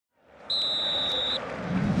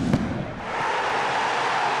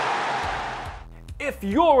If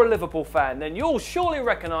you're a Liverpool fan, then you'll surely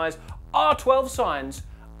recognise our 12 signs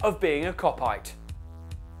of being a Kopite.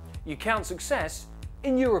 You count success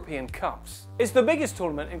in European Cups. It's the biggest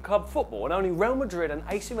tournament in club football, and only Real Madrid and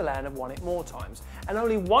AC Milan have won it more times. And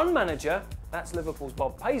only one manager, that's Liverpool's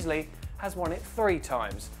Bob Paisley, has won it 3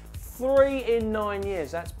 times. 3 in 9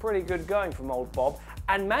 years, that's pretty good going from old Bob.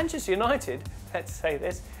 And Manchester United, let's say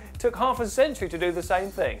this, took half a century to do the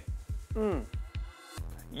same thing.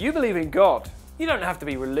 You believe in God. You don't have to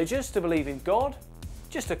be religious to believe in God.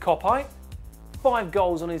 Just a Kopite. 5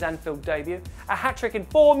 goals on his Anfield debut, a hat-trick in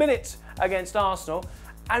 4 minutes against Arsenal,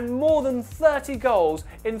 and more than 30 goals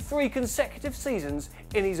in 3 consecutive seasons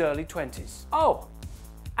in his early 20s. Oh,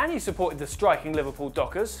 and he supported the striking Liverpool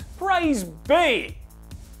Dockers. Praise be!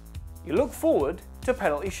 You look forward to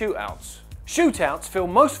penalty shootouts. Shootouts fill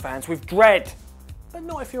most fans with dread, but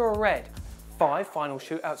not if you're a Red. 5 final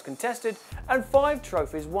shootouts contested and 5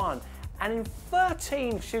 trophies won. And in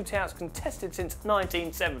 13 shootouts contested since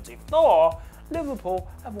 1974, Liverpool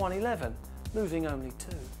have won 11, losing only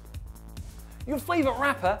 2. Your favourite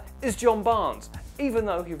rapper is John Barnes, even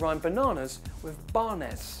though he rhymed bananas with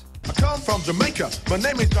Barnes. I come from Jamaica, my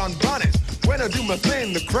name is John Barnes. When I do my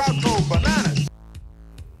thing, the crowd go bananas.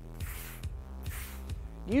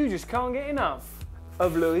 You just can't get enough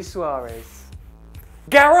of Luis Suarez.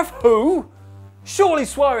 Gareth who? Surely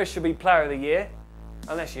Suarez should be Player of the Year,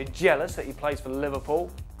 unless you're jealous that he plays for Liverpool.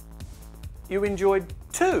 You enjoyed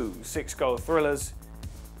 2 6-goal thrillers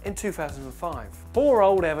in 2005. Poor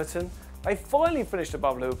old Everton. They finally finished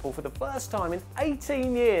above Liverpool for the first time in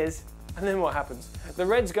 18 years. And then what happens? The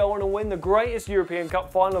Reds go on to win the greatest European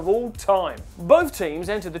Cup final of all time. Both teams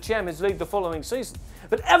entered the Champions League the following season.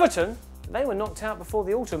 But Everton, they were knocked out before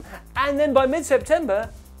the autumn. And then by mid-September,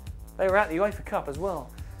 they were at the UEFA Cup as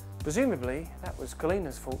well. Presumably, that was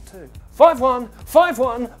Collina's fault too. 5-1,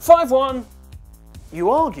 5-1, 5-1. You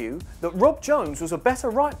argue that Rob Jones was a better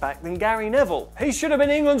right-back than Gary Neville. He should have been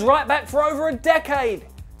England's right-back for over a decade,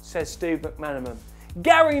 says Steve McManaman.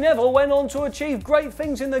 Gary Neville went on to achieve great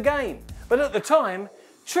things in the game, but at the time,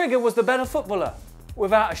 Trigger was the better footballer,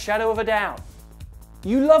 without a shadow of a doubt.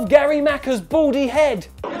 You love Gary Macker's baldy head.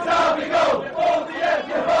 It's time to go, baldy head,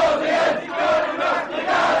 baldy head, Gary Mack,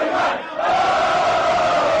 Gary Mack.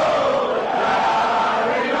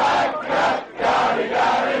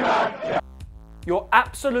 You're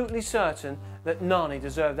absolutely certain that Nani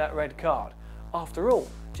deserved that red card. After all,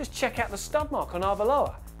 just check out the stud mark on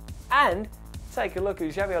Arbeloa. And take a look at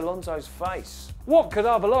Xabi Alonso's face. What could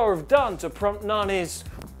Arbeloa have done to prompt Nani's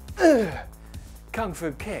kung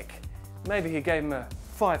fu kick? Maybe he gave him a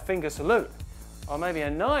 5-finger salute, or maybe a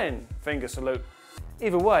 9-finger salute.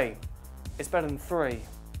 Either way, it's better than 3.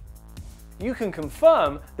 You can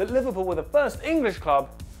confirm that Liverpool were the first English club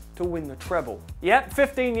to win the treble. Yep,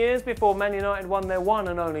 15 years before Man United won their one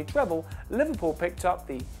and only treble, Liverpool picked up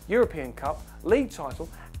the European Cup, League title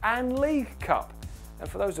and League Cup. And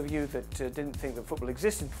for those of you that didn't think that football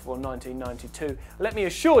existed before 1992, let me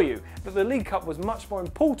assure you that the League Cup was much more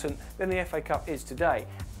important than the FA Cup is today.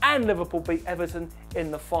 And Liverpool beat Everton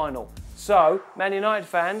in the final. So, Man United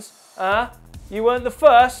fans, you weren't the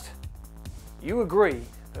first. You agree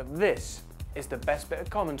that this is the best bit of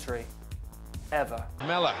commentary ever.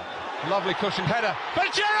 Mella, lovely cushioned header.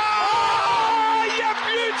 But oh, you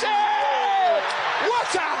beauty!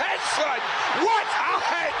 What a head, son! What a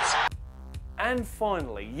head! And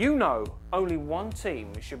finally, you know only one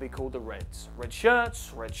team should be called the Reds. Red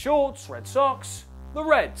shirts, red shorts, red socks. The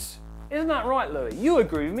Reds. Isn't that right, Louis? You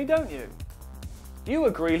agree with me, don't you? You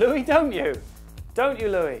agree, Louis, don't you? Don't you,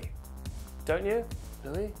 Louis? Don't you,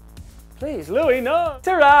 Louis? Please, Louis, no!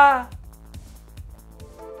 Ta-ra!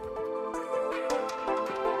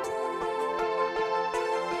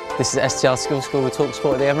 This is STL Skill School with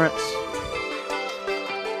talkSPORT at the Emirates.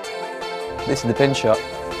 This is the bin shot.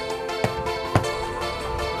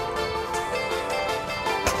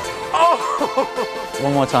 Oh!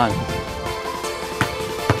 One more time.